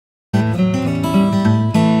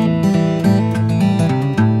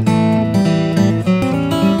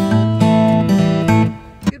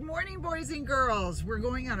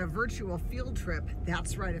to a field trip.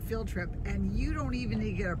 That's right, a field trip. And you don't even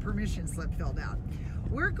need to get a permission slip filled out.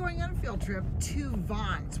 We're going on a field trip to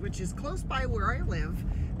Vons, which is close by where I live,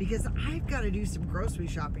 because I've got to do some grocery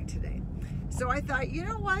shopping today. So I thought, you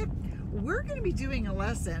know what? We're going to be doing a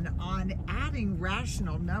lesson on adding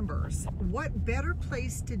rational numbers. What better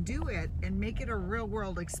place to do it and make it a real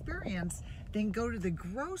world experience than go to the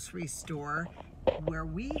grocery store where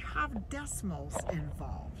we have decimals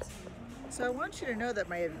involved. So I want you to know that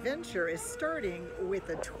my adventure is starting with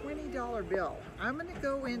a $20 bill. I'm going to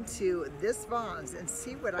go into this Vons and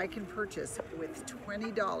see what I can purchase with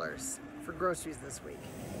 $20 for groceries this week.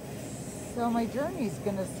 So my journey is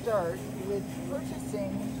going to start with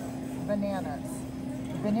purchasing bananas.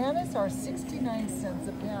 Bananas are 69 cents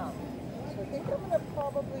a pound. So I think I'm going to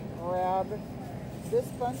probably grab this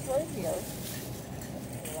bunch right here.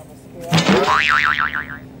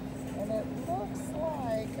 And it looks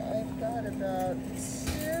like I've got about 2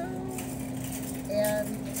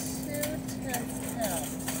 2/10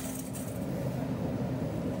 pounds.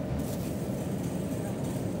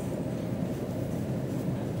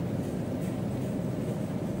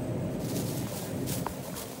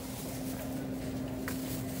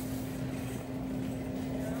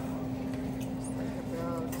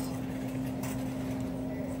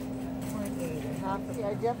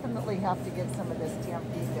 I definitely have to get some of this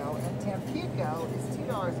Tampico, and Tampico is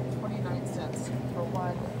 $2.29 for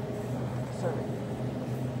one serving.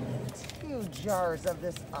 2 jars of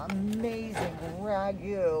this amazing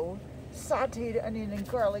ragu, sauteed onion and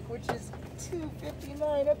garlic, which is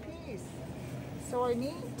 $2.59 a piece. So I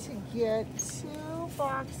need to get 2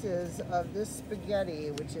 boxes of this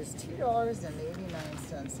spaghetti, which is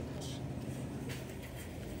 $2.89 each.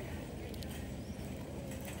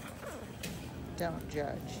 Don't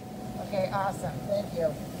judge. Okay, awesome. Thank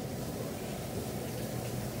you.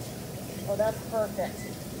 Oh, that's perfect.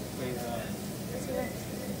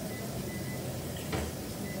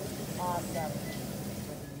 Awesome.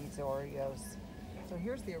 These Oreos. So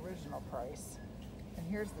here's the original price, and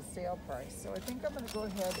here's the sale price. So I think I'm going to go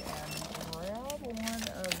ahead and grab one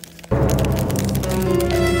of these.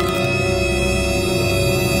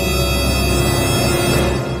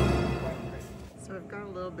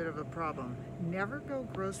 Bit of a problem. Never go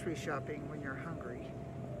grocery shopping when you're hungry.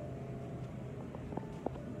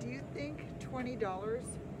 Do you think $20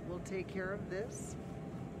 will take care of this?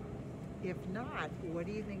 If not, what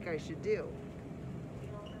do you think I should do?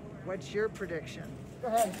 What's your prediction? Go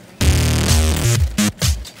ahead.